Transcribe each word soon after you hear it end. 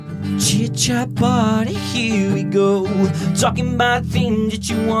Chit chat party, here we go. Talking about things that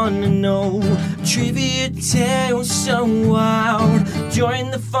you wanna know. Trivia tales so wild.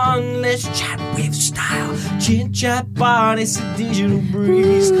 Join the fun, let's chat with style. Chit chat party, it's a digital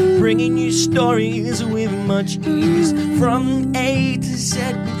breeze. Bringing you stories with much ease. From A to Z,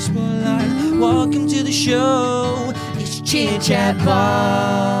 books for life. Welcome to the show. It's Chit Chat Pod.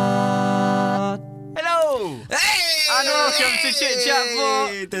 Hello! Hey! And welcome to Chit Chat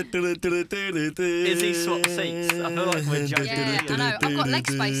Pod. Izzy swap seats. I feel like we're jumping. Yeah, I know. I've got leg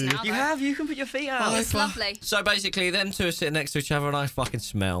space now. You though. have? You can put your feet out. It's lovely. So basically, them two are sitting next to each other, and I fucking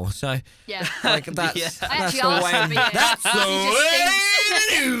smell. So, Yeah. like, that's Yeah. I that's actually the asked way. for you. That's the You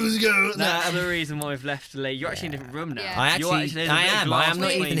just way the news goes. That's the reason why we've left Lee. You're actually in a different room now. Yeah. I You're actually, in a I bit of am. glass I am not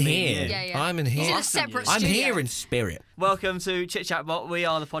between even me here. and you. Yeah, yeah. I'm in He's here. in a separate I'm studio. here in spirit. Welcome to Chit Chat Bot. We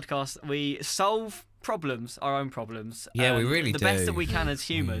are the podcast. We solve problems, our own problems. Yeah, we really the do. best that we can as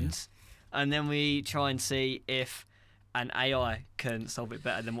humans, and then we try and see if an AI can solve it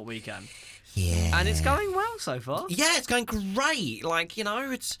better than what we can. Yeah. And it's going well so far. Yeah, it's going great. Like, you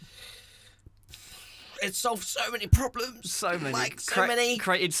know, it's solved so many problems. So many. Like, so many.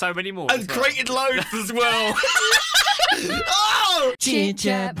 Created so many more. And as well. created loads as well. Oh! Chit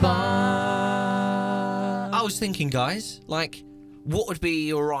Chat Pod. I was thinking, guys, like, what would be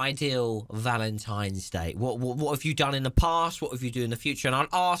your ideal Valentine's Day? What have you done in the past? What have you do in the future? And I'll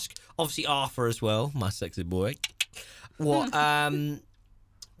ask, obviously, Arthur as well, my sexy boy. What, damn.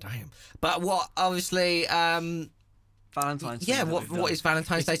 But what, obviously, Valentine's. yeah, Day that we've what done. is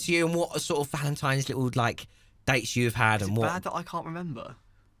Valentine's Day to you? And what sort of Valentine's little, like, dates you've had? Is And it what? bad that I can't remember?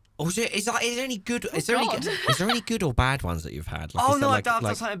 Or is there any good? Oh, is there God. any good or bad ones that you've had? Like, Oh is there, no, like, that like,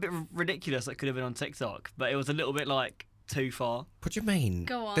 was something a bit ridiculous that could have been on TikTok, but it was a little bit like too far. what do you mean?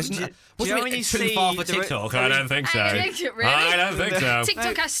 Go on. There's Do no, you- what do you know mean when you too see far for the- TikTok? there I is- don't think so. Really? I don't think so.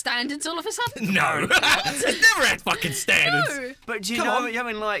 TikTok has standards all of a sudden. No, it's never had fucking standards. No. But do you Come know? on. I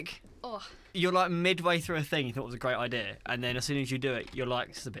mean, like Oh. you're like midway through a thing, you thought it was a great idea, and then as soon as you do it, you're like,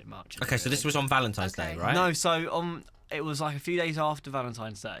 this is a bit much. Okay, so this was on Valentine's Okay. Day, right? No, so it was like a few days after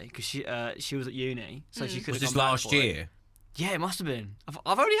Valentine's Day because she was at uni, so she could Was have this come back last for it. year? Yeah, it must have been.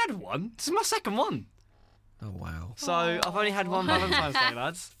 I've only had one. This is my second one. Oh wow. So I've only had one Valentine's Day,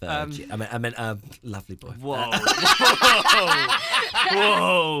 lads. Third year. I meant lovely boy. Whoa.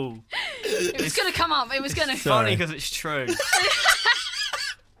 Whoa. It was going to come up. It was going to. Funny because it's true.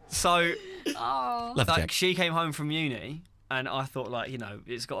 So, Oh. Love like, Jack. she came home from uni, and I thought, like, you know,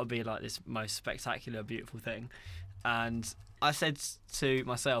 it's got to be like this most spectacular, beautiful thing. And I said to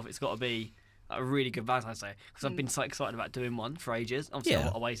myself, it's got to be a really good Valentine's Day because I've been so excited about doing one for ages. Obviously,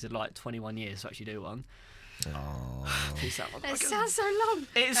 Yeah. I waited like 21 years to actually do one. Oh. Peace out, It motherfucker. sounds so long.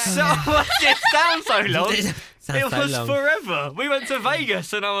 It's so it sounds so long. Sounds It so was long. forever. We went to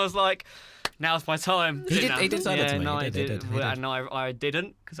Vegas, and I was like, "Now's my time." He Didn't did I? say that to me. No, He I did, he did. did, he did. And I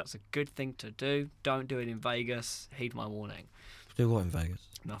didn't because that's a good thing to do. Don't do it in Vegas. Heed my warning. Do what in Vegas?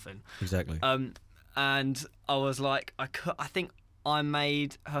 Nothing. Exactly. And I was like, I think I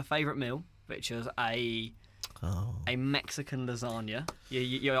made her favourite meal, which was a Mexican lasagna.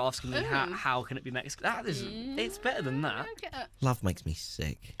 You're asking me how can it be Mexican? It's better than that. Love makes me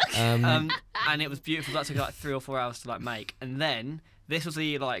sick. And it was beautiful. That took like 3 or 4 hours to like make. And then this was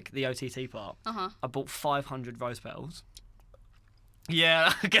the OTT part. I bought 500 rose petals.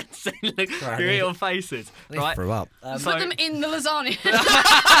 Yeah, I can see your little faces. Right, Throw up. Put them in the lasagna.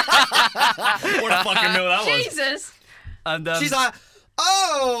 What a fucking meal that was. Jesus. and She's like,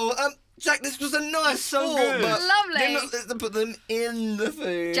 Jack, this was a nice So thought, good. but Lovely. you're not supposed to put them in the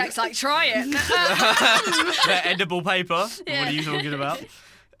food. Jack's like, try it. they're edible paper. Yeah. What are you talking about?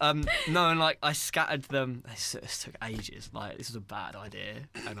 No, and like I scattered them. This took ages. Like this was a bad idea,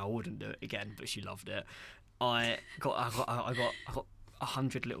 and I wouldn't do it again. But she loved it. I got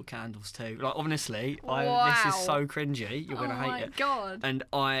 100 little candles too. Like honestly, this is so cringy. You're gonna hate my it. God. And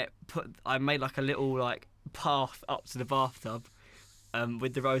I made like a little like path up to the bathtub.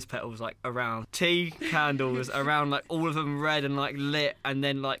 With the rose petals like around, tea candles around, like all of them red and like lit, and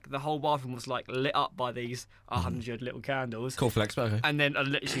then like the whole bathroom was like lit up by these 100 little candles. Cool flex, but okay. And then I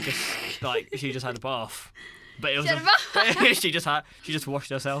literally just she just had a bath, but it was She had a bath? she just washed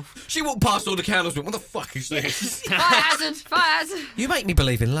herself. She walked past all the candles and went, what the fuck is this? Fire hazard. Fire hazard. You make me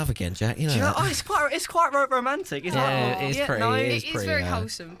believe in love again, Jack. You know, Do you know, that. it's quite romantic, isn't Yeah, it? it is pretty. No, it It is is pretty, very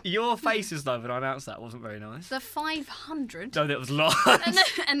wholesome. your faces though when I announced that wasn't very nice. The 500. No, that was lots.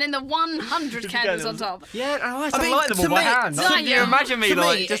 And then the 100 candles on top. Yeah, I mean, like them to all by me- hand. to Can you me- imagine me For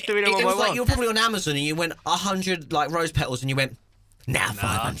like me, just doing it them one was by like one? you were probably on Amazon and you went 100 like rose petals and you went, now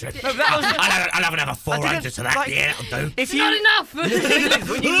 500. No, that was I'll have another 400 to that. like- Yeah, that'll do. if you Not enough.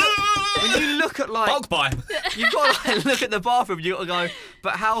 when you when you look at like Bulk buy. you've got to like, look at the bathroom. You got to go,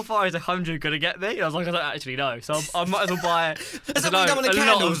 but how far is 100 going to get me? And I was like, I don't actually know, so I might as well buy. That's what we done with the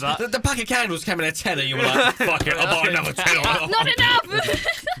candles. The pack of candles came in a tenner. You were like, fuck it, I'll buy another tenner. Not enough.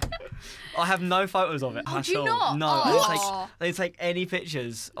 I have no photos of it Oh, at do you all. not? No, Oh. they didn't take any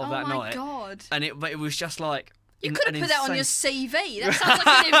pictures of that Oh my night. God. But it was just like. You could have an put that on your insane CV. That sounds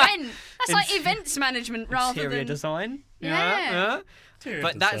like an event. That's like events management rather interior than design. Yeah.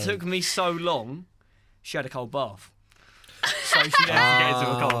 But that took me so long. She had a cold bath. So she didn't have to get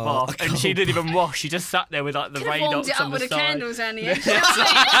into a cold bath. And she didn't even wash. She just sat there with like the Could have rain warmed dots it up on with the the side. candles, Annie.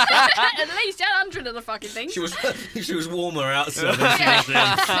 At least 100 of the fucking things. She was warmer outside than she was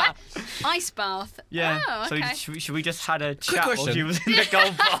in. Ice bath. Yeah. Oh, okay. So should we just had a chat while question. she was in the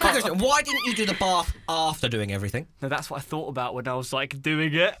cold bath? Quick question, why didn't you do the bath after doing everything? No, that's what I thought about when I was like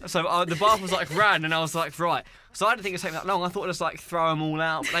doing it. So the bath was like ran, and I was like, right. So I didn't think it would take that long. I thought I'd just like throw them all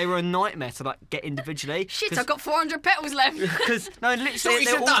out. But they were a nightmare to like get individually. Shit, I've got 400 petals left. Because no, So what literally you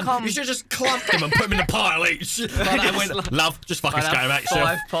they should all have done? come. You should have just clumped them and put them in a pile each. Like that and went, love, just fucking I'd scale have back yourself.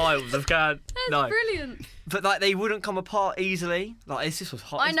 5 piles of can. That's brilliant. But like they wouldn't come apart easily. Like this was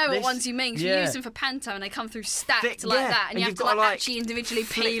hot. I know what this, ones you mean. 'Cause you yeah. use them for panto and they come through stacked Thick, like yeah. that, and you have you've to gotta, like actually individually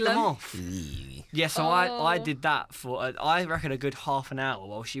flick peel them them. off. Yeah, so I did that for I reckon a good half an hour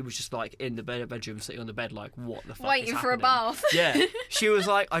while she was just like in the bedroom sitting on the bed like what the fuck Waiting is for a happening? bath. Yeah, she was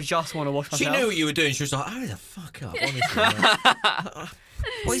like I just want to wash She myself. knew what you were doing. She was like, hurry the fuck up, honestly. Like,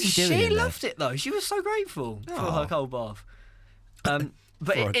 what is he doing She in there? loved it though. She was so grateful for her cold bath.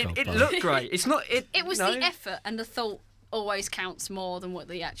 But For a it, cold it bath. looked great. It's not. It was no. the effort and the thought always counts more than what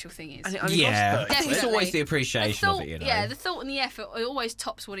the actual thing is. And it only Yeah, cost 30 quid. it's always the The appreciation thought, of it, you know. yeah, the thought and the effort always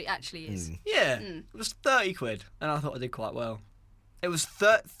tops what it actually is. Yeah, it was 30 quid, and I thought I did quite well. It was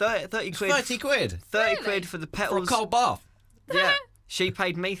 30 quid. 30 quid 30 Really? quid for the for a petals. cold bath. Yeah, she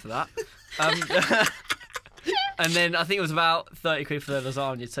paid me for that. And then I think it was about 30 quid for the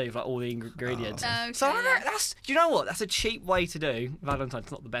lasagna too, for like all the ingredients. Okay. So I know, that's, do you know what? That's a cheap way to do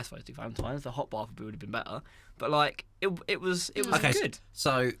Valentine's. Not the best way to do Valentine's. The hot bath would have been better. But like, it was Okay, good.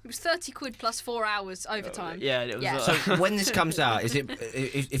 so It was 30 quid plus 4 hours overtime. Yeah, it was. Yeah. so when this comes out, is it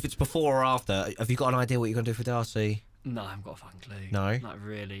if it's before or after? Have you got an idea what you're gonna do for Darcy? No, I haven't got a fucking clue. No? Not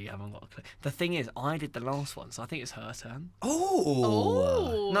really, I haven't got a clue. The thing is, I did the last one, so I think it's her turn. Oh,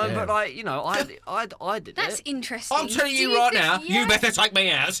 Oh. No, Yeah. but like, you know, I did That's it. interesting. I'm telling Do you right think- now, yeah. you better take me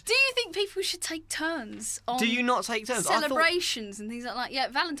out. Do you think people should take turns on Do you not take turns? I thought- celebrations and things like that? Yeah,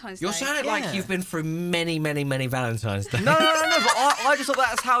 Valentine's You're Day. sounding Yeah. like you've been through many, many, many Valentine's Days. No, but I just thought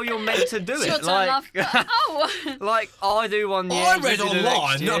that's how you're meant to do It's it. your turn, Like, love. Oh, like I do one year. I you read do the next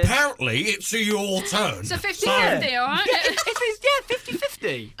online year. that apparently it's your turn. so 50-50, all right? If it's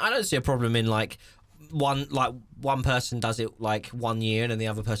 50-50. I don't see a problem in like one person does it like 1 year and then the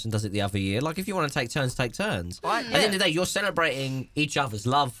other person does it the other year. Like if you want to take turns, take turns. Right, At the end of the day, you're celebrating each other's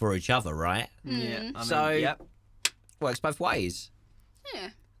love for each other, right? Yeah. I mean, So- yep. Works both ways. Yeah.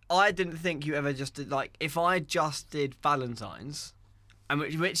 I didn't think you ever just did like if I just did Valentine's, and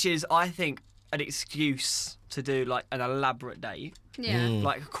which is I think an excuse to do like an elaborate date, Yeah.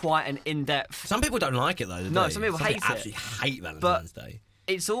 like quite an in-depth. Some people don't like it though. Do No, they? some people hate it. absolutely hate Valentine's Day.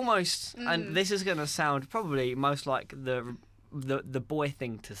 It's almost, and this is going to sound probably most like the boy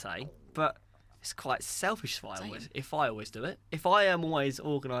thing to say, but it's quite selfish if I always do it. If I am always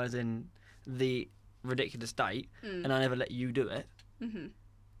organising the ridiculous date and I never let you do it,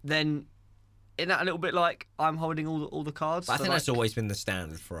 then isn't that a little bit like I'm holding all the cards? But I So, think like, that's always been the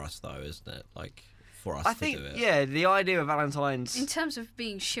standard for us though, isn't it? Like for us I to think, do it. yeah, the idea of Valentine's. In terms of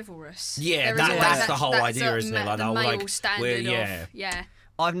being chivalrous. Yeah, there is that- always that's the whole that's idea, a isn't it? Like the the whole, male like, standard we're- of, yeah. yeah.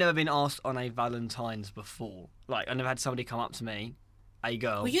 I've never been asked on a Valentine's before. Like, I never had somebody come up to me, a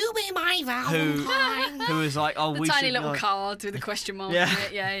girl, Will you be my Valentine? who was like, "Oh, The we tiny should little like-" card with a question mark Yeah. on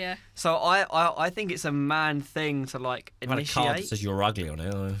it. Yeah, yeah. So I think it's a man thing to like I've had a card that initiate. says you're ugly on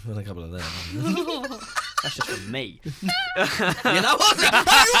it. I've had a couple of them. That's just for me. You know what?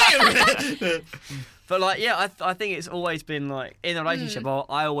 Hey, wait a minute. But like, yeah, I think it's always been like in a relationship.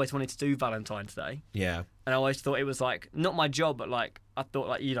 I always wanted to do Valentine's Day, Yeah. and I always thought it was like not my job, but like I thought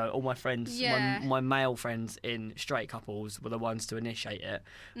like all my friends, Yeah. my male friends in straight couples were the ones to initiate it.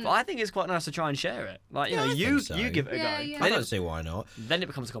 But I think it's quite nice to try and share it. Like Yeah, I you think so. you give it a Yeah, go. yeah. I Then, don't see why not. then it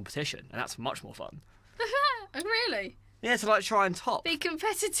becomes a competition, and that's much more fun. Oh, really? Yeah, to like try and top. Be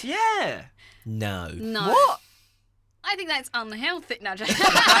competitive? Yeah. No. No. What? I think that's unhealthy. No,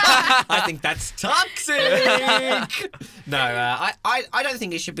 I think that's toxic. No, I don't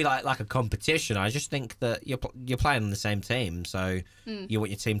think it should be like a competition. I just think that you're playing on the same team, so you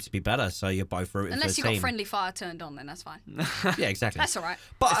want your team to be better. So you're both rooting Unless for you've the got team. friendly fire turned on, then that's fine. Yeah, exactly. That's all right.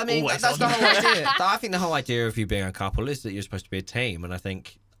 But I mean, always that's the on. whole idea. I think the whole idea of you being a couple is that you're supposed to be a team, and I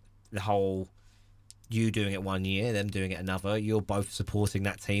think the whole you doing it one year, them doing it another, you're both supporting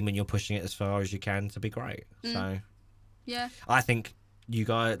that team and you're pushing it as far as you can to be great. So Yeah. I think you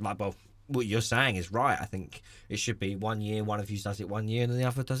guys, what you're saying is right. I think it should be 1 year, one of you does it 1 year, and the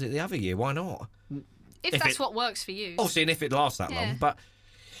other does it the other year. Why not? If that's what works for you. Obviously, and if it lasts that long. But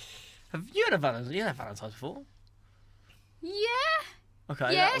Have you had a Valentine's? You had Valentine's before? Yeah.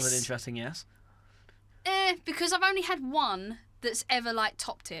 Okay, that was an interesting yes. Because I've only had one that's ever like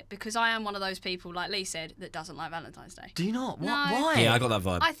topped it, because I am one of those people, like Lee said, that doesn't like Valentine's Day. Do you not? What? No. Why? yeah, I got that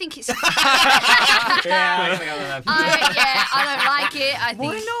vibe. I think it's yeah, I don't like it. I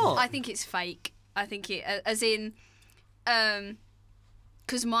think Why not? I think it's fake. I think it as in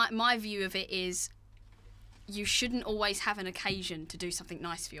because my view of it is you shouldn't always have an occasion to do something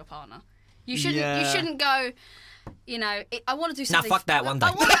nice for your partner. You shouldn't go, you know, I want to do something. Nah, fuck that one day.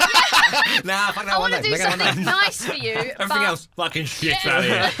 I want I to do something nice for you. Everything else, fucking shit out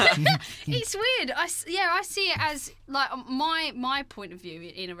here. It's weird. I see it as like my point of view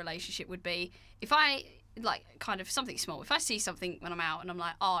in a relationship would be, if I like kind of something small. If I see something when I'm out and I'm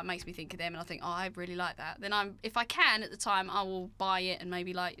like, oh, it makes me think of them, and I think, oh, I really like that, then if I can at the time, I will buy it and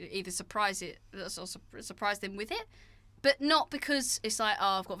maybe like either surprise them with it, but not because it's like,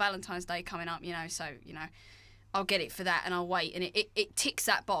 oh, I've got Valentine's Day coming up, you know, so you know, I'll get it for that and I'll wait, and it ticks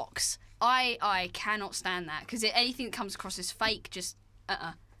that box. I cannot stand that, because anything that comes across as fake just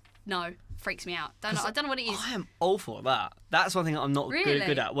no, freaks me out. I don't know what it is. I am awful at that. That's one thing that I'm not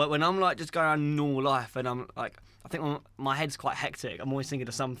good at. When I'm like just going around normal life, and I'm like, I think my head's quite hectic. I'm always thinking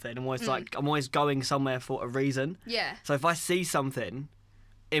of something. I'm always going somewhere for a reason. Yeah. So if I see something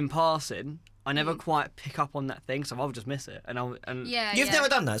in passing, I never quite pick up on that thing, so I'll just miss it. You've never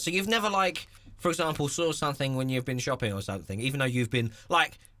done that, so you've never like, for example, saw something when you've been shopping or something, even though you've been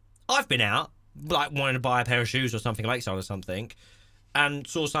like, I've been out like wanting to buy a pair of shoes or something, Lakeside or something, and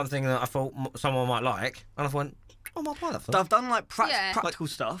saw something that I thought someone might like, and I went, I might buy that for them. I've done like practical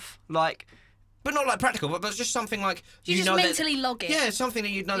stuff, like, but not like practical, but it's just something like you just know mentally log it. Yeah, something that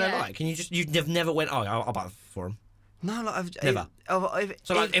you know they like, and you've never went, oh, I'll buy it for them. No, like I've never.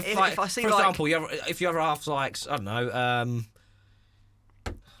 If I see, for example, if your other half likes, I don't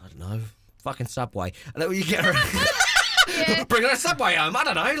know, fucking Subway, and then you get her. Yeah. Bring her a Subway home. I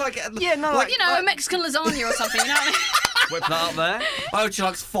don't know, like you know, a Mexican lasagna or something. You know what I mean? Whip that up there. Oh, she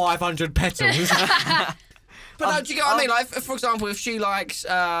likes 500 petals. But no, do you get what I mean? Like, for example, if she likes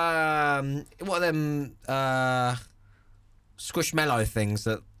what are them squishmallow things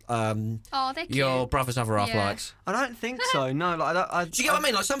that they're cute. your brother's other half likes? I don't think so. No, like do you get what I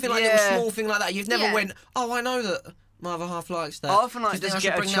mean? Like something like a little small thing like that. You've never went, oh, I know that my other half likes that. I often like Do you think just I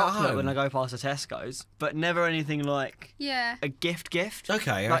get should a bring that chocolate home? when I go past a Tesco's, but never anything like a gift.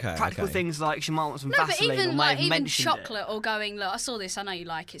 Okay, like okay, practical okay. things like she might want some No, but Vaseline or even may have even mentioned chocolate or going, look, I saw this, I know you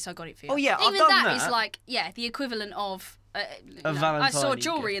like it, so I got it for you. Oh, yeah, I've even done that that. is like the equivalent of. I Valentine saw gift.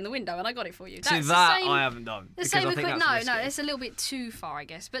 jewellery in the window and I got it for you. So That's that the same, I haven't done. The because same I think equivalent. that's No, risky. it's a little bit too far, I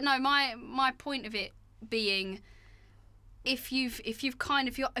guess. But no, my point of it being, if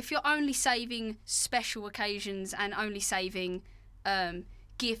you're only saving special occasions and only saving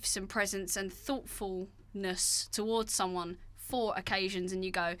gifts and presents and thoughtfulness towards someone for occasions, and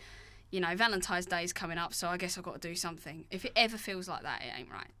you go, you know, Valentine's Day is coming up, so I guess I've got to do something. If it ever feels like that, it ain't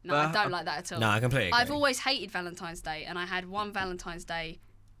right. No, I don't like that at all. No, I completely agree. I've always hated Valentine's Day, and I had one Valentine's Day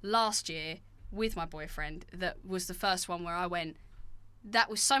last year with my boyfriend that was the first one where I went, that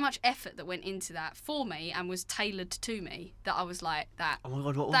was so much effort that went into that for me and was tailored to me that I was like, that. Oh my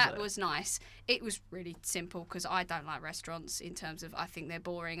God, what was that it? was nice. It was really simple because I don't like restaurants in terms of, I think they're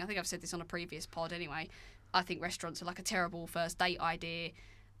boring. I think I've said this on a previous pod anyway. I think restaurants are like a terrible first date idea.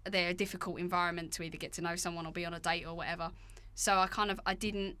 They're a difficult environment to either get to know someone or be on a date or whatever. So I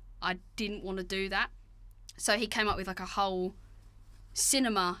didn't want to do that. So he came up with like a whole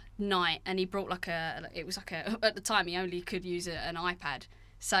cinema night, and he brought at the time he only could use an iPad.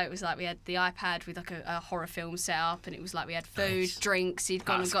 So it was like we had the iPad with like a horror film set up, and it was like we had food, drinks. He'd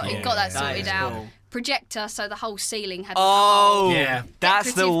got that sorted out. Cool. Projector, so the whole ceiling had.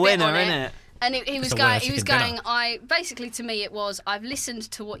 That's the winner, isn't it? And he was going. Basically to me it was, I've listened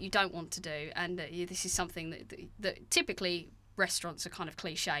to what you don't want to do, and this is something that typically restaurants are kind of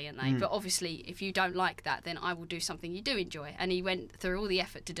cliche, aren't they? But obviously, if you don't like that, then I will do something you do enjoy. And he went through all the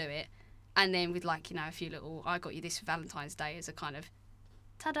effort to do it, and then with like, you know, a few little, I got you this for Valentine's Day as a kind of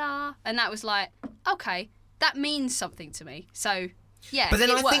ta-da, and that was like, okay, that means something to me. So yeah, But then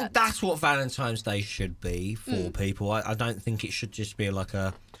it I works. think that's what Valentine's Day should be for people. I don't think it should just be like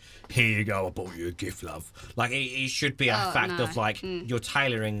a, here you go, I bought you a gift, love. Like, it should be a fact of, like, you're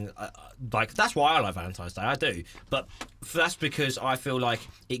tailoring, like, that's why I like Valentine's Day, I do. But that's because I feel like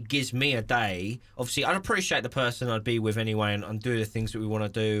it gives me a day. Obviously, I'd appreciate the person I'd be with anyway and do the things that we want to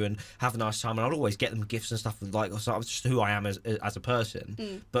do and have a nice time. And I'd always get them gifts and stuff, like, so it's just who I am as a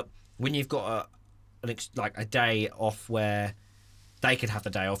person. But when you've got a day off where they could have the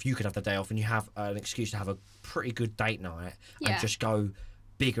day off, you could have the day off, and you have an excuse to have a pretty good date night and just go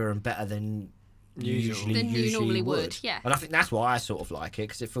bigger and better than you usually would. Yeah. And I think that's why I sort of like it,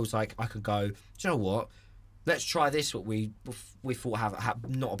 because it feels like I could go, do you know what? Let's try this, what we thought have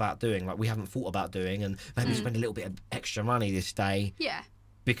not about doing, like we haven't thought about doing, and maybe spend a little bit of extra money this day. Yeah.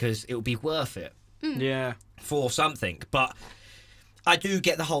 Because it will be worth it. Yeah. For something. But I do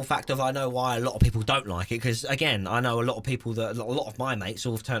get the whole fact of, I know why a lot of people don't like it, because again, I know a lot of people a lot of my mates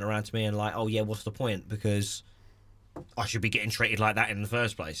all have turned around to me and like, oh yeah, what's the point? Because I should be getting treated like that in the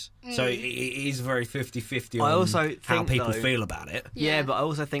first place. So it is very 50-50 on I also think, how people though, feel about it. Yeah, but I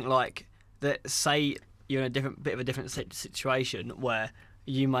also think like that. Say you're in a bit of a different situation where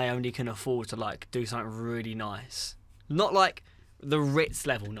you may only can afford to like do something really nice, not like the Ritz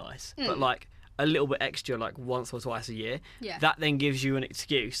level nice, but like a little bit extra, like once or twice a year. Yeah. That then gives you an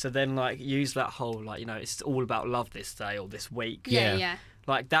excuse to then like use that whole like, you know, it's all about love this day or this week. Yeah.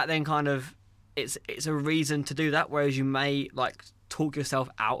 Like that then kind of it's a reason to do that, whereas you may like talk yourself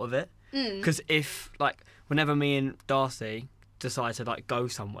out of it. Because if like whenever me and Darcy decide to like go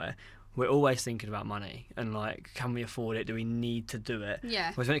somewhere, we're always thinking about money and like, can we afford it? Do we need to do it?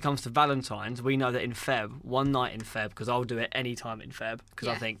 Yeah. Whereas when it comes to Valentine's, we know that in Feb, one night in Feb, because I'll do it any time in Feb, because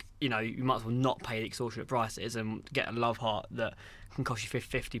I think, you know, you might as well not pay the extortionate prices and get a love heart that can cost you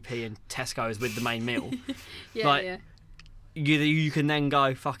 50p in Tesco's with the main meal. Yeah. You can then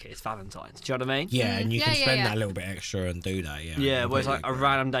go, fuck it, it's Valentine's. Do you know what I mean? Yeah, and you Yeah, can yeah, spend yeah. that little bit extra and do that. Yeah. Yeah, I whereas like completely a agree.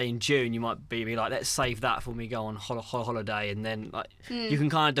 random day in June, you might be like, let's save that for when we go on holiday, and then like you can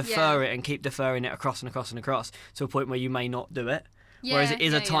kind of defer it and keep deferring it across and across and across to a point where you may not do it. Whereas it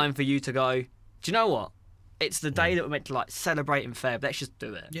is a time for you to go, do you know what? It's the day that we're meant to like celebrate in Feb. Let's just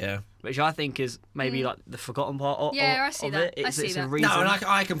do it. Yeah. Which I think is maybe like the forgotten part of, Yeah, I see of that. it. I It's, see it's that. a reason. No, and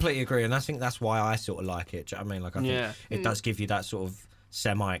I completely agree, and I think that's why I sort of like it. Do you know what I mean? Like, I think it does give you that sort of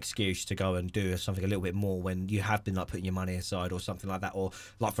semi-excuse to go and do something a little bit more when you have been like putting your money aside or something like that, or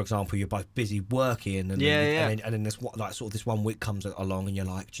like for example, you're both busy working, and and then this like sort of this 1 week comes along, and you're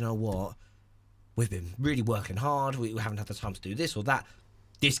like, do you know what? We've been really working hard. We haven't had the time to do this or that.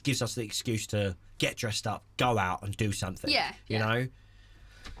 This gives us the excuse to get dressed up, go out and do something. Yeah, you know.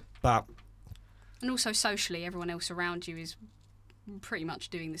 But And also socially, everyone else around you is pretty much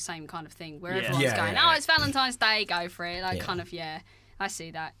doing the same kind of thing. Where Yeah. everyone's Yeah, going, yeah. oh, it's Valentine's Day, go for it. Like, Yeah. kind of, I see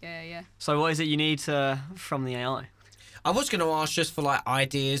that. Yeah. So what is it you need from the AI? I was going to ask just for like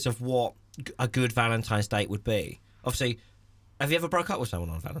ideas of what a good Valentine's date would be. Obviously, have you ever broke up with someone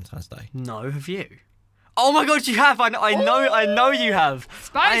on Valentine's Day? No, have you? Oh my God, you have! I know you have.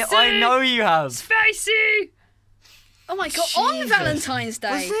 Spicy! I know you have. Spicy! Oh my God, on Jesus. Valentine's Day.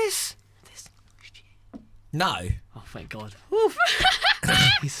 What's this? No. Oh, thank God.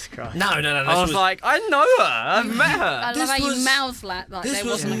 Jesus Christ. No. I was like, I know her. I've met her. I love This how you was- mouth that like This there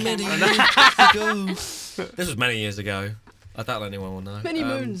was wasn't a many camera. years ago. This was many years ago. I doubt anyone will know. Many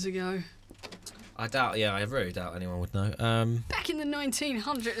moons ago. I doubt. Yeah, I really doubt anyone would know. Back in the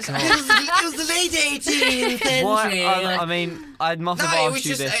 1900s. it was the late 18th century. Why? I mean, I must have No, it asked was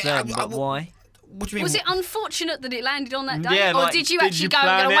you just- this I- then, I- but why? What do you mean? Was it unfortunate that it landed on that day? Yeah, or like, did you did actually you go, I'm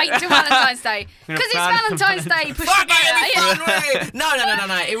plan going to it? wait till Valentine's Day? Gonna Because it's plan it for Valentine's Day. Push Fuck the it, button. it'll be fun, mate.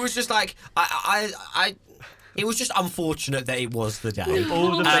 No. It was just like I. It was just unfortunate that it was the day.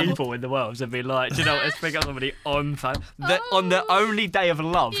 All the people in the world have been like, do you know what, let's pick up somebody on the only day of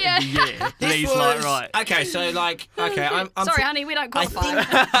love Yeah. in the year. This Please, was, like, right. Okay, so like, okay, I'm Sorry, honey, we don't I qualify.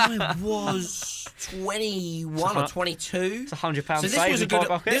 think I was 21 or 22. It's £100 So this saved was a in my good.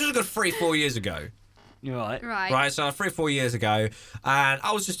 pocket. This was a good 3-4 years ago. You're right. Right. So 3-4 years ago, and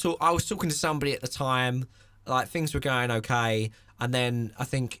I was just I was talking to somebody at the time, like things were going okay, and then I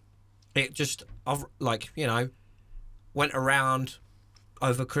think it just like, you know, went around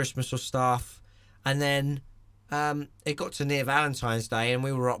over Christmas or stuff, and then it got to near Valentine's Day, and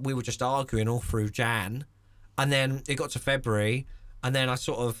we were just arguing all through Jan, and then it got to February, and then I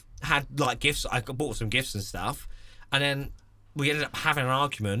sort of had like gifts. I bought some gifts and stuff, and then we ended up having an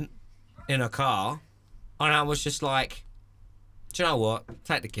argument in a car. And I was just like, do you know what?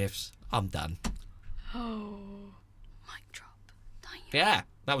 Take the gifts. I'm done. Oh, mic drop. Don't you? Yeah,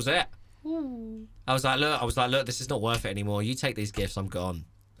 that was it. Ooh. I was like, look, this is not worth it anymore. You take these gifts, I'm gone.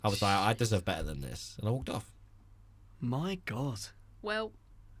 I was like, I deserve better than this, and I walked off. My God. Well,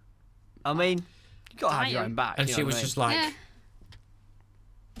 I mean, you gotta have your Damn. own back. And you she know was what I mean? just like, yeah.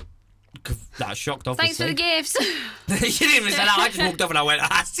 that shocked, Thanks for obviously. the gifts. She didn't even say that. I just walked off and I went,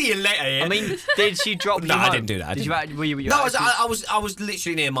 see you later. Yeah. I mean, did she drop you No, I home? didn't do that. I Did didn't. you? Were you no, actually- I was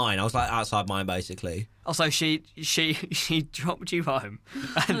literally near mine. I was like outside mine, basically. Also, she dropped you home,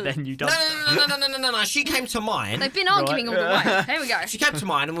 and then you No, dumped no. She came to mine. They've been arguing all the way. Here we go. She came to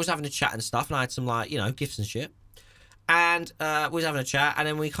mine and was having a chat and stuff, and I had some gifts and shit. And we was having a chat, and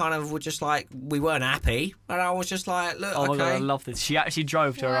then we kind of were just like, we weren't happy, and I was just like, look, Oh my God, I okay. love this. She actually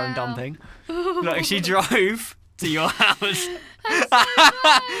drove to her own Wow. dumping. Like, she drove to your house.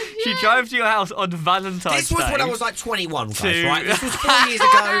 She drove to your house on Valentine's This was Day. when I was like 21, guys, To- right? This was 4 years ago.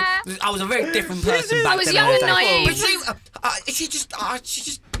 I was a very different person back I was then. young than and today. naive. But she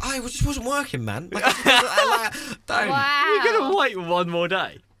just wasn't working, man. Like, don't. Wow. You're gonna wait one more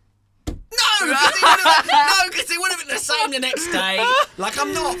day. No, because it would have been the same the next day. Like,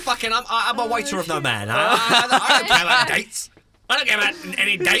 I'm not fucking. I'm a waiter of no man. I don't care about dates. I don't care about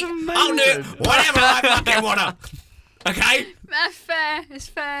any date. I'll do it whatever I fucking wanna. Okay. That's fair. It's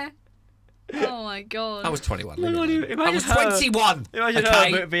fair. Oh my God. I was 21. Oh my God, leave it alone. I imagine was her- 21. Imagine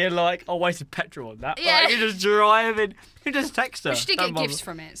okay. her being like, I wasted petrol on that. Yeah. Like, you just driving. You just text her. But she did Don't get bother. gifts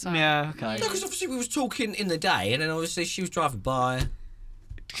from it. So. Yeah, okay. No, because obviously we was talking in the day, and then obviously she was driving by.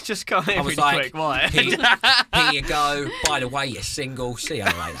 Just come in I was really like, quick. Why? Here you go. By the way, you're single. See you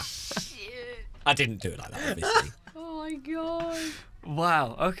later. I didn't do it like that, obviously. Oh my God.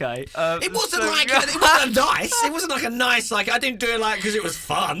 Wow. Okay. It wasn't so- like it wasn't nice. It wasn't like a nice I didn't do it like because it was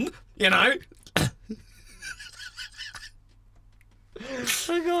fun, you know.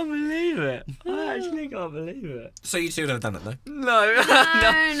 I can't believe it. I actually can't believe it. So you two have done it though. No.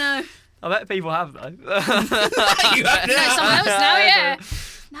 No. I bet people have though. You have No, someone else now, yeah.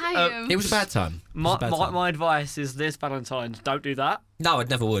 No. It was a bad time. It was a bad time. My advice is this Valentine's, don't do that. No, I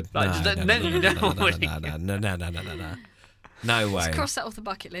never would. Like, No, just- no, no, no, you no, don't no, want no, no, no, no, no, no, no. No way. Cross that off the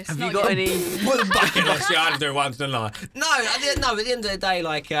bucket list. Have Not you got good. any? What a bucket list. Yeah, I had to do it once, didn't I? No, at the end of the day,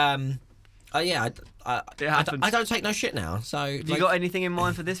 yeah, It happens. I don't take no shit now. So, Have you got anything in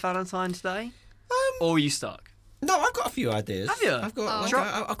mind for this Valentine's Day? Or are you stuck? No, I've got a few ideas. Have you? I've got, Oh. I've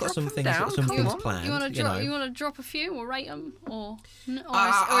Drop- got drop some them things, down, some come things on. planned. You want to you drop? know. You want to drop a few or rate them, or is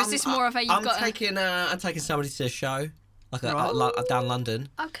I'm- this more of a you've I'm got? I'm taking somebody to a show, like Right. down London.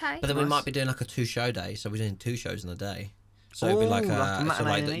 Okay. But then we Nice. might be doing like a 2-show day, so we're doing 2 shows in a day. So it'd be like Ooh, like a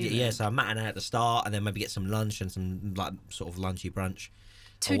matinee and an evening. so a matinee at the start, and then maybe get some lunch and some like sort of lunchy brunch.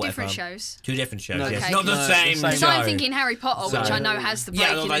 Two or different whatever. shows. 2 different shows. No, yes, okay. not the No, same the same show. So I'm thinking Harry Potter, which So- I know has the break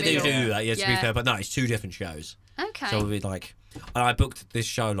Yeah, in they the do middle. do that. Yeah, to be Yeah. fair, but no, it's 2 different shows. Okay. So it'll be like, and I booked this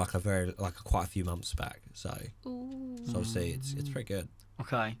show quite a few months back. So Ooh. obviously it's pretty good.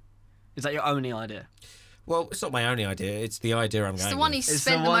 Okay. Is that your only idea? Well, it's not my only idea. It's the idea I'm It's going the one with. he's It's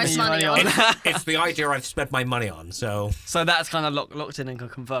spent the the one most he's money money on. on. It's the idea I've spent my money on. So So that's kind of locked in and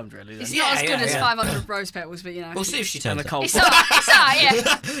confirmed, really. Then. It's Yeah, not as good yeah, as yeah. 500 rose petals, but you know. we'll see if she And turns the up. cold. It's alright. It's alright.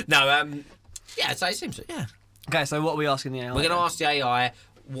 Yeah. No, yeah. So it seems, yeah. Okay, so what are we asking the AI? We're going to ask the AI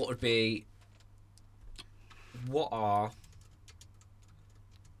what are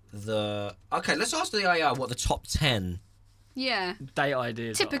the... Okay, let's ask the AI what the top 10... Yeah. date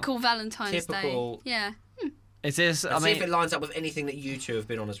ideas. are. Typical Valentine's Typical- Day. Yeah. Is this? I Let's see if mean, it lines up with anything that you two have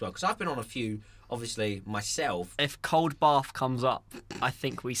been on as well. Because I've been on a few, obviously, myself. if cold bath comes up, I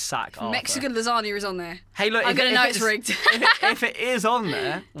think we sack Arthur. Mexican lasagna is on there. Hey, look. I'm if- gonna if know it's rigged. if it is on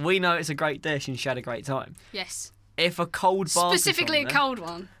there, we know it's a great dish and she had a great time. Yes. If a cold bath, Specifically is a on there, cold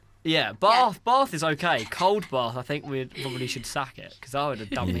one. Yeah, bath is okay. Cold bath, I think we probably should sack it because I would have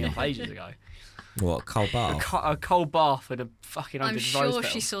dumped me off ages ago. What, cold bath? A cold bath with a fucking I'm 100 sure rose she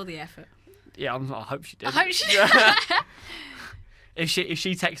petals. saw the effort. Yeah, I hope she did. I hope she. If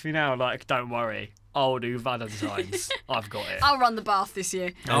she texts me now, like, don't worry, I'll do Valentine's. I've got it. I'll run the bath this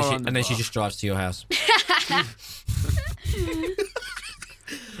year. And then she just drives to your house.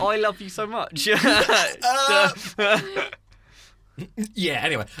 I love you so much. Yeah,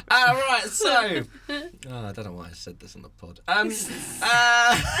 anyway. Right, so... Oh, I don't know why I said this on the pod.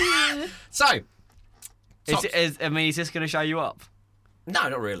 So... top- Is this going to show you up? No,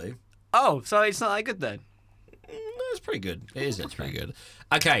 not really. Oh, so it's not that good then? No, it's pretty good. It is, it's pretty good.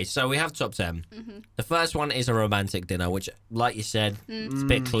 Okay, so we have top 10. The first one is a romantic dinner, which, like you said, it's a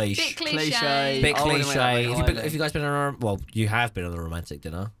bit cliche. Bit cliche. Bit I wouldn't make that cliche. very Have you guys been on a... Well, you have been on a romantic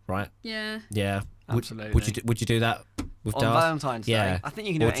dinner, right? Yeah. Yeah. Absolutely. Would you do that with on Darth? Valentine's Day. Yeah. I think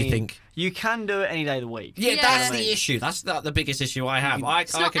you can do What it do you think? You can do it any day of the week. Yeah, Yeah. that's the issue. That's the biggest issue I have. I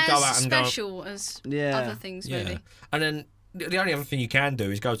It's not could as go out and go. special as Yeah. other things, Yeah. maybe. And then the only other thing you can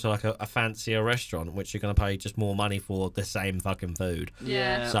do is go to like a fancier restaurant, which you're going to pay just more money for the same fucking food.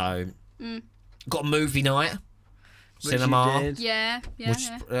 Yeah. So, Mm. got a movie night, Which you cinema. did. Yeah, Which,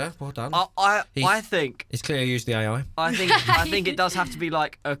 well done. I He's- think It's clear you used the AI. I think it does have to be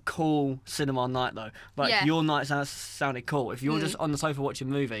like a cool cinema night though. Like Yeah. your night sounded cool. If you're just on the sofa watching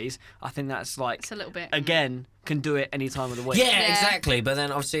movies, I think that's like It's a little bit. again can do it any time of the week. Yeah, Yeah. exactly. But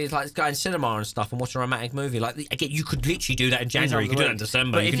then obviously it's like going cinema and stuff and watch a romantic movie. Like again, you could literally do that in January. You could do that in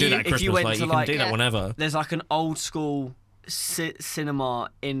December. But You if can do you- that at if Christmas. you went Like, to, you can like- do that Yeah. whenever. There's like an old school cinema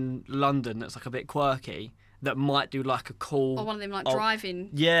in London that's like a bit quirky that might do like a cool. Or one of them like Oh, drive-in.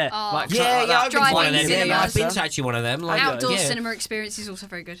 Yeah, Oh. like Yeah, something like I've been to one of them. Drive-in Yeah, I've been cinemas. to actually one of them. Like, Outdoor yeah. cinema experience is also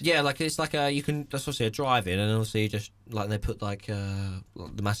very good. Yeah, like it's like you can. That's obviously a drive-in, and obviously you just like they put like the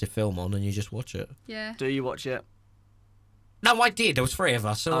massive film on, and you just watch it. Yeah. Do you watch it? No, I did. There was three of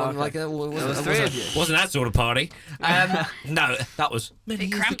us. So Oh, okay. like, There was three of you. Wasn't that sort of party? No, that was. many Bit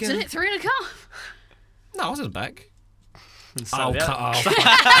years cramped, ago. isn't it? 3 in a car. No, I wasn't back. So, Oh, yeah. cut off.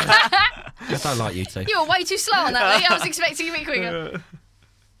 I don't like you two. You were way too slow on that, Lee. I was expecting a bit quicker.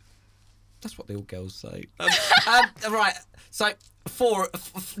 That's what the old girls say. Right. So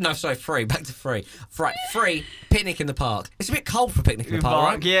three. Back to three. Right, three. Picnic in the park. It's a bit cold for picnic in the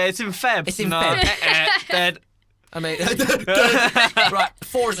park, right? Yeah, it's in Feb. It's in no. Feb. Dead. I mean, right.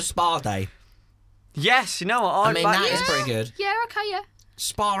 4 is a spa day. Yes, you know what? I mean, like that is this. pretty good. Yeah, okay, yeah.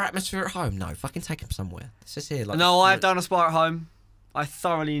 Spa atmosphere at home? No, fucking take him somewhere. It's just here. Like, No, I've done a spa at home. I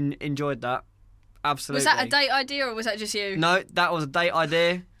thoroughly enjoyed that. Absolutely. Was that a date idea or was that just you? No, that was a date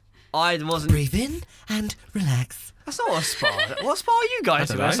idea. I wasn't. Breathe in and relax. That's not a spa. What spa are you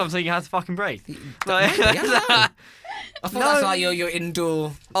guys I don't doing? know. Something you had to fucking breathe. Maybe, I don't know. I thought that's like your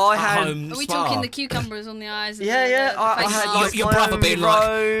indoor I had- home Are we spa. talking the cucumbers on the eyes? And Yeah, the, yeah. The I face had mask? like your my brother own being like,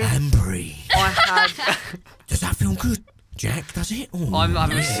 robe. and breathe. I had. Does that feel good, Jack? Does it? Oh, I'm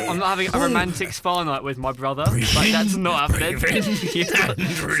not having a romantic spa night with my brother. Breathe Like in, that's not happening. breathe in, You have and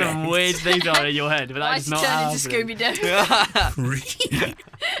some relax. weird things on in your head, but Why that's is not he turned happening. into Scooby-Doo? breathe.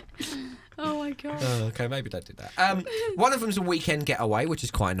 Oh my god. Okay, maybe don't do that. One of them's a weekend getaway, which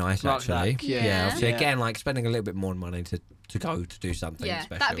is quite nice Like actually. that, yeah. Obviously, Yeah. again, like spending a little bit more money to go to do something Yeah,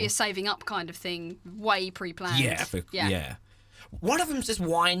 special. that'd be a saving up kind of thing, way pre-planned. yeah, yeah. One of them's this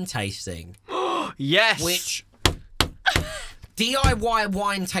wine tasting, Yes. which DIY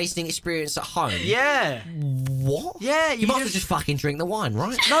wine tasting experience at home. Yeah. What? Yeah. You might as well just fucking drink the wine,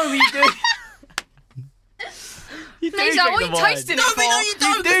 right? No, you do. You do Lisa, drink what the are you wine. tasting No, it but for? no, you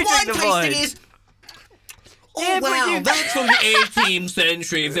don't. do The drink wine the tasting wine. is. Oh Yeah, but wow, you- that's from the 18th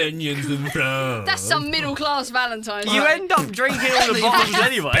century Vengeance in France. That's some middle-class Valentine's. You Day. end up drinking all the You bottles spit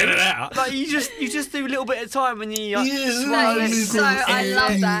anyway. it out. Like you just do a little bit at a time when you like, Yeah. swallow That it. is so, I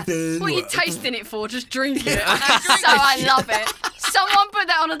love that. What are you tasting it for? Just drink it. So I love it. Someone put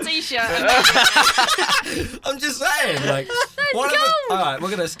that on a t-shirt. I'm just saying, like, one of go. the, all right, we're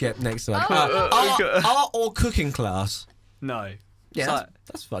gonna skip next one. Oh. Art or cooking class? No. Yeah, So-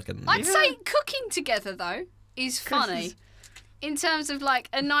 that's fucking. I'd say cooking together though is funny. In terms of like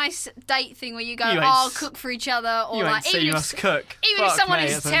a nice date thing where you go, You ain't I'll s- cook for each other, or You ain't like seen even us if, cook. even if Fuck someone me,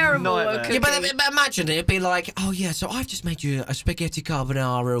 is it's a terrible at nightmare. cooking. Yeah, but imagine it'd be like, oh yeah, so I've just made you a spaghetti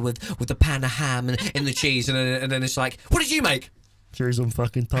carbonara with the pan of ham and the cheese, and then it's like, what did you make? Cherries on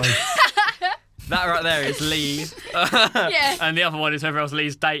fucking toast. That right there is Lee. Yeah. And the other one is whoever else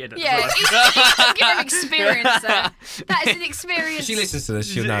Lee's dated. Yeah, it's talking of experience there. That is an experience. She listens to this,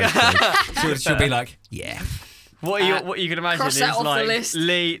 she'll know. She'll be like, yeah. What you can imagine cross is that off the like list.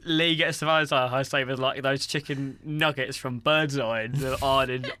 Lee gets to Valentine's Day with like those chicken nuggets from Birdseye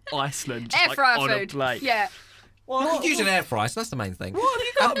in Iceland, just, Air like, fryer on food. a plate. Yeah. Well, you could use an air fryer, so that's the main thing. What have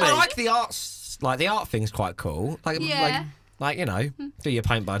you got me? I like the arts, like the art thing's quite cool. Yeah. Like you know, do your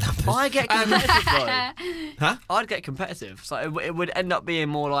paint by numbers. I get competitive though. Huh? I'd get competitive. So it would end up being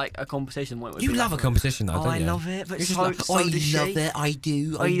more like a competition. When it would You be love a like competition though, Oh, don't I you? love it, but You're just so, like, so I does she. love it, I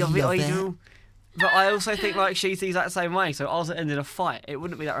do, I love it, I it. do. But I also think like she sees that same way. So ours ended a fight. It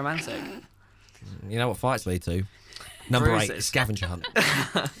wouldn't be that romantic. You know what fights lead to? Number 8, Bruises. scavenger hunt.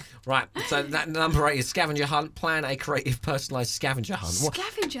 Right, so that number 8 is scavenger hunt. Plan a creative, personalised scavenger hunt.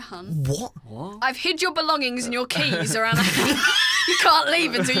 Scavenger hunt. What? I've hid your belongings and your keys around the house. You can't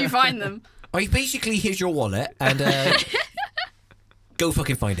leave until you find them. Oh, you basically here's your wallet and go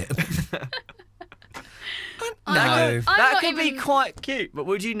fucking find it. No. That could be quite cute, but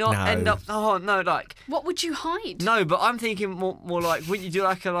would you not No. end up? Oh no, like What would you hide? no. But I'm thinking more like, wouldn't you do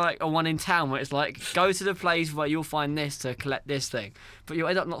like a one in town where it's like go to the place where you'll find this to collect this thing, but you'll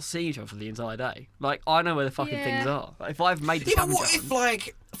end up not seeing each other for the entire day. Like I know where the fucking things are. Like, if I've made the Yeah, but scavenger what hunt- if,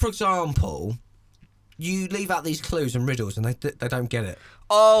 like, for example, you leave out these clues and riddles and they don't get it?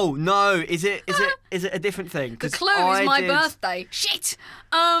 Oh no! Is it a different thing? The 'Cause clue is my birthday. Shit.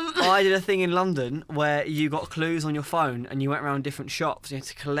 I did a thing in London where you got clues on your phone and you went around different shops. You had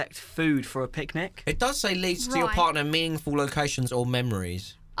to collect food for a picnic. It does say leads to your Right. partner meaningful locations or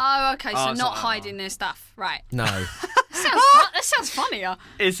memories. Oh, okay. So Oh, not it's not that hiding their stuff. Right. No. That sounds funnier.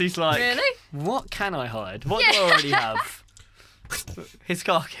 Izzy's like, Really? what can I hide? What do I already have? His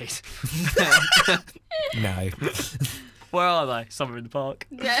car keys. No. Where are they? Somewhere in the park.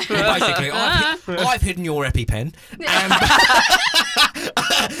 Yeah. Basically, I've hidden your EpiPen.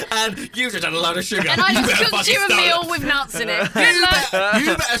 And you've just had a load of sugar. And I You just better cooked fucking you a start- meal with nuts in it. Good luck.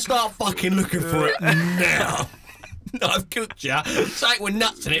 You better start fucking looking for it now. I've cooked you something with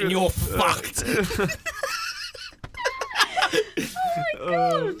nuts in it and you're fucked.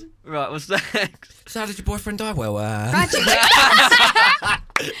 Right, what's next? So how did your boyfriend die? Well, Tragic.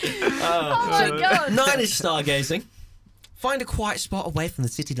 Oh my god. 9 is stargazing. Find a quiet spot away from the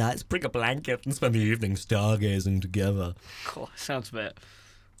city lights, bring a blanket and spend the evening stargazing together. Cool, sounds a bit.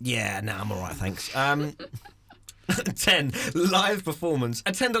 Yeah, no, I'm alright, thanks. 10, live performance.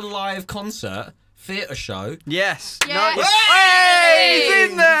 Attend a live concert, theatre show. Yes. Yeah. No, Hey!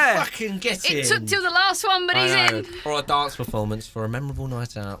 he's in there. Fucking get in. It took till the last one, but he's I know. in. Or a dance performance for a memorable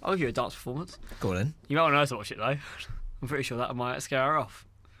night out. I'll give you a dance performance. Go on then. You might want to watch it though. I'm pretty sure that might scare her off.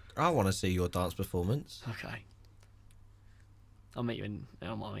 I want to see your dance performance. Okay. I'll meet you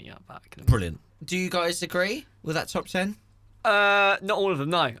out back. Brilliant. Do you guys agree with that top 10? Not all of them.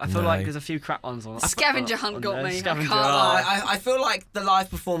 No, I feel No. like there's a few crap ones on. Scavenger hunt got there. me. I Scavenger can't hunt. lie. I feel like the live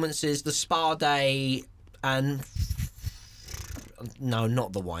performances, the spa day, and no,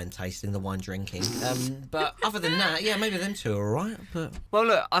 not the wine tasting, the wine drinking. But other than that, yeah, maybe them two are alright. But Well,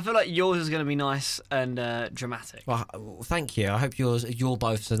 look, I feel like yours is going to be nice and dramatic. well, thank you. I hope you're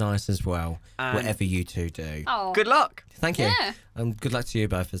both so nice as well. Whatever you two do. Oh. Good luck. Thank you. Yeah. Good luck to you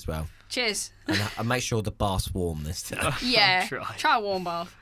both as well. Cheers. And make sure the bath's warm this time. Yeah. Try. Try a warm bath.